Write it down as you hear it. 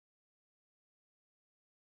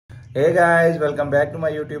Hey guys, welcome back to my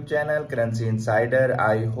YouTube channel Currency Insider.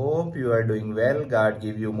 I hope you are doing well. God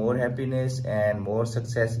give you more happiness and more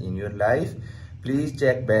success in your life. Please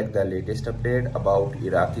check back the latest update about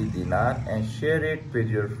Iraqi Dinar and share it with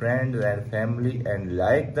your friends and family and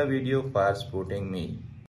like the video for supporting me.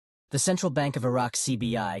 The Central Bank of Iraq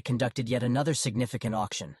CBI conducted yet another significant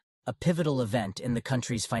auction, a pivotal event in the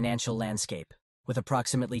country's financial landscape, with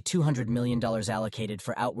approximately $200 million allocated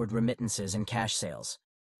for outward remittances and cash sales.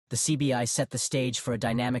 The CBI set the stage for a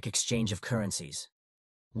dynamic exchange of currencies.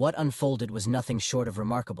 What unfolded was nothing short of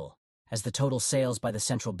remarkable, as the total sales by the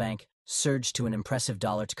central bank surged to an impressive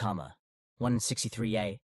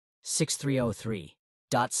 $163A, 6303,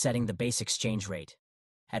 setting the base exchange rate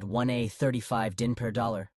at 1A35 din per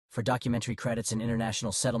dollar. For documentary credits and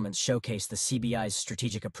international settlements showcase the CBI's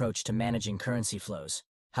strategic approach to managing currency flows.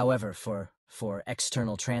 However, for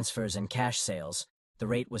external transfers and cash sales, the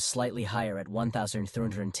rate was slightly higher at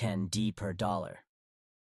 1,310 D per dollar.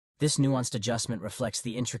 This nuanced adjustment reflects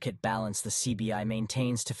the intricate balance the CBI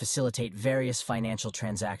maintains to facilitate various financial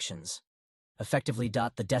transactions. Effectively,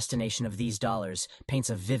 the destination of these dollars paints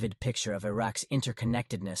a vivid picture of Iraq's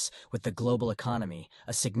interconnectedness with the global economy.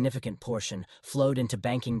 A significant portion flowed into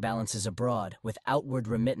banking balances abroad, with outward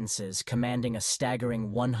remittances commanding a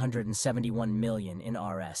staggering $171 million in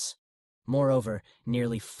RS. Moreover,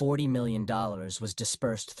 nearly $40 million was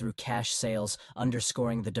dispersed through cash sales,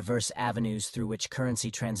 underscoring the diverse avenues through which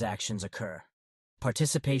currency transactions occur.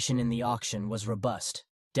 Participation in the auction was robust,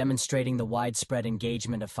 demonstrating the widespread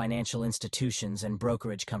engagement of financial institutions and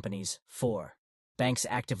brokerage companies. 4. Banks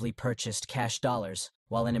actively purchased cash dollars,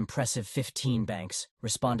 while an impressive 15 banks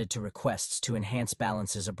responded to requests to enhance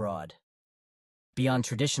balances abroad. Beyond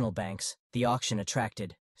traditional banks, the auction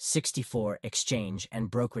attracted 64 exchange and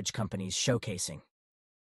brokerage companies showcasing.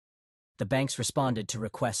 The banks responded to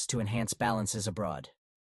requests to enhance balances abroad.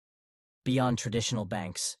 Beyond traditional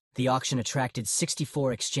banks, the auction attracted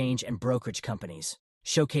 64 exchange and brokerage companies,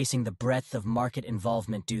 showcasing the breadth of market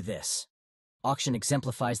involvement. This auction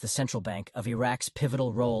exemplifies the Central Bank of Iraq's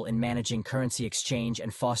pivotal role in managing currency exchange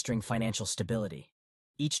and fostering financial stability.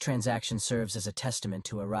 Each transaction serves as a testament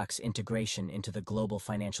to Iraq's integration into the global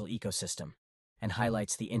financial ecosystem and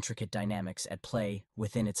highlights the intricate dynamics at play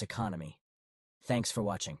within its economy. Thanks for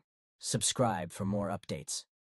watching. Subscribe for more updates.